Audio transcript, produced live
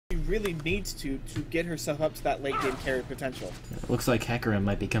really needs to get herself up to that late game carry potential. It looks like Hecarim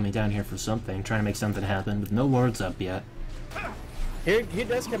might be coming down here for something, trying to make something happen, with no wards up yet. Here he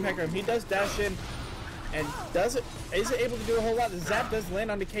does come Hecarim. He does dash in, and isn't able to do a whole lot. The zap does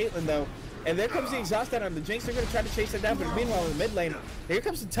land onto Caitlyn though. And there comes the exhaust down on the Jinx. They're going to try to chase it down, but meanwhile in the mid lane, here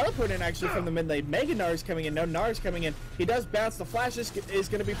comes the teleport in actually from the mid lane. Mega Gnar is coming in. No, Gnar is coming in. He does bounce. The flash is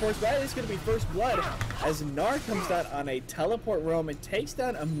going to be forced, but it's going to be first blood as Gnar comes down on a teleport roam and takes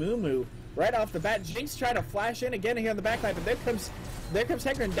down a Mumu right off the bat. Jinx trying to flash in again here on the backline, but there comes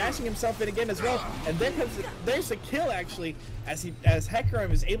Hecarim dashing himself in again as well. And there's the kill actually as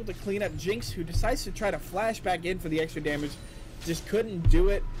Hecarim is able to clean up Jinx, who decides to try to flash back in for the extra damage. Just couldn't do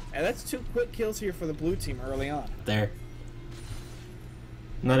it, and that's 2 quick kills here for the blue team early on. There.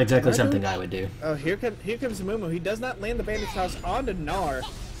 Not exactly something I would do. Oh, here comes Mumu. He does not land the bandage toss onto Gnar.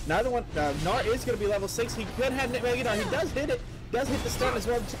 Neither one. Gnar is going to be level 6. He could have Mega Gnar. He does hit it. Does hit the stun as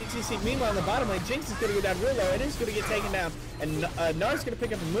well. TTC. Meanwhile, in the bottom lane, Jinx is going to go down real low. It is going to get taken down, and Gnar's going to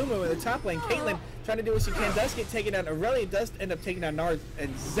pick up a Mumu in the top lane. Caitlyn trying to do what she can, does get taken down. Aurelia does end up taking down Gnar,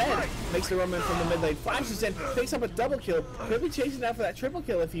 and Zed makes the run in from the mid lane. Flashes in, picks up a double kill. Could be chasing down for that triple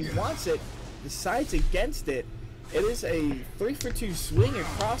kill if he wants it. Decides against it. It is a 3-for-2 swing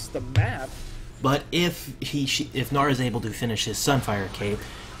across the map. But if Gnar is able to finish his Sunfire cape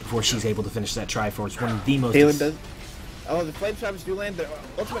before she's able to finish that Triforce, one of the most. Caitlyn does. Oh, the flame traps do land. The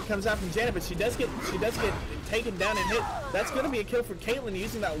ultimate comes out from Janet, but she does get taken down and hit. That's going to be a kill for Caitlyn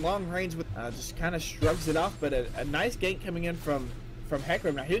using that long range. With just kind of shrugs it off, but a nice gank coming in from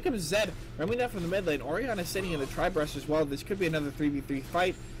Hecarim. Now here comes Zed running down from the mid lane. Orianna sitting in the tri-brush as well. This could be another 3v3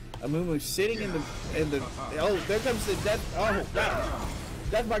 fight. Amumu sitting in the. Oh, there comes the death. Oh, wow.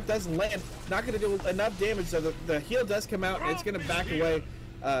 Deathmark doesn't land. Not going to do enough damage. So the heal does come out, and it's going to back away.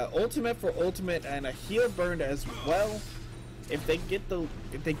 Ultimate for ultimate and a heal burned as well. If they get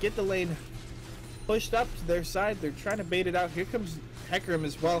the lane pushed up to their side, they're trying to bait it out. Here comes Hecarim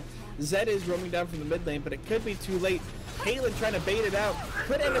as well. Zed is roaming down from the mid lane, but it could be too late. Caitlyn trying to bait it out.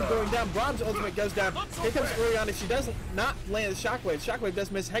 Could end up going down. Brahm's ultimate goes down. Here comes Orianna. She does not land the shockwave. Shockwave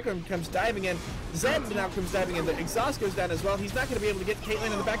does miss. Hecarim comes diving in. Zed now comes diving in. The exhaust goes down as well. He's not going to be able to get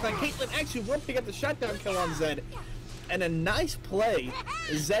Caitlyn in the backline. Caitlyn actually will pick up the shutdown kill on Zed. And a nice play.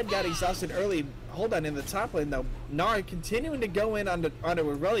 Zed got exhausted early. Hold on, in the top lane though. Gnar continuing to go in onto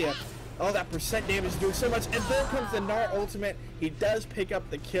Aurelia. Oh, that percent damage doing so much. And there comes the Gnar ultimate. He does pick up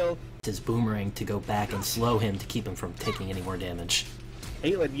the kill. His boomerang to go back and slow him to keep him from taking any more damage.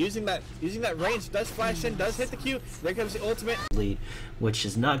 Caitlyn using that range, does flash in, does hit the Q. There comes the ultimate. Lead, which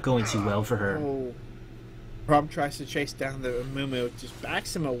is not going too well for her. Oh. Braum tries to chase down the Mumu, just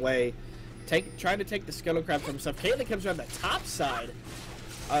backs him away. Trying to take the Scuttle Crab from himself. Caitlyn comes around the top side.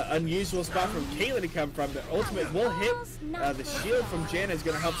 Unusual spot from Caitlyn to come from. The ultimate will hit. The shield from Janna is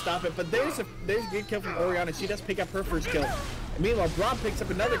going to help stop it. But there's a good kill from Orianna. She does pick up her first kill. And meanwhile, Braum picks up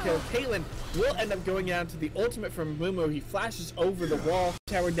another kill. Caitlyn will end up going down to the ultimate from Mumu. He flashes over the wall,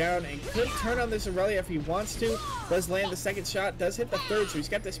 tower down, and could turn on this Aurelia if he wants to. Does land the second shot, does hit the third, so he's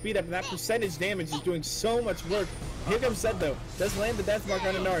got the speed up, and that percentage damage is doing so much work. Here comes Zed though. Does land the death mark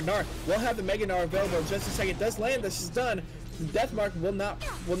on Gnar. Gnar will have the Mega Gnar available in just a second. Does land. This is done. The death mark will not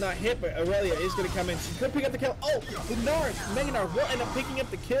hit, but Aurelia is going to come in. She could pick up the kill. Oh, the Gnar, Mega Gnar will end up picking up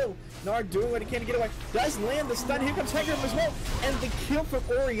the kill. Gnar doing what he can to get away. Does land the stun. Here comes Hecarim as well, and the kill from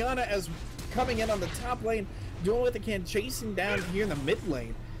Orianna as coming in on the top lane, doing what they can, chasing down here in the mid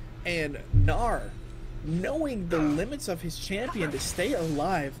lane, and Gnar, knowing the limits of his champion to stay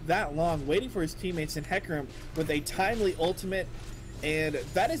alive that long, waiting for his teammates in Hecarim with a timely ultimate, and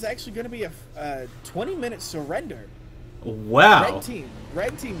that is actually going to be a 20-minute surrender. Wow.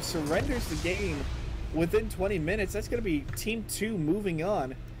 Red team surrenders the game within 20 minutes. That's going to be Team 2 moving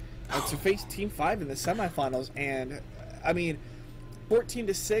on to face Team 5 in the semifinals. And I mean,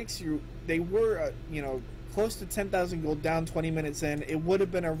 14-6. They were close to 10,000 gold down 20 minutes in. It would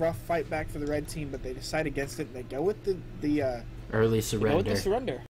have been a rough fight back for the red team, but they decide against it and they go with the early surrender. They go with the surrender.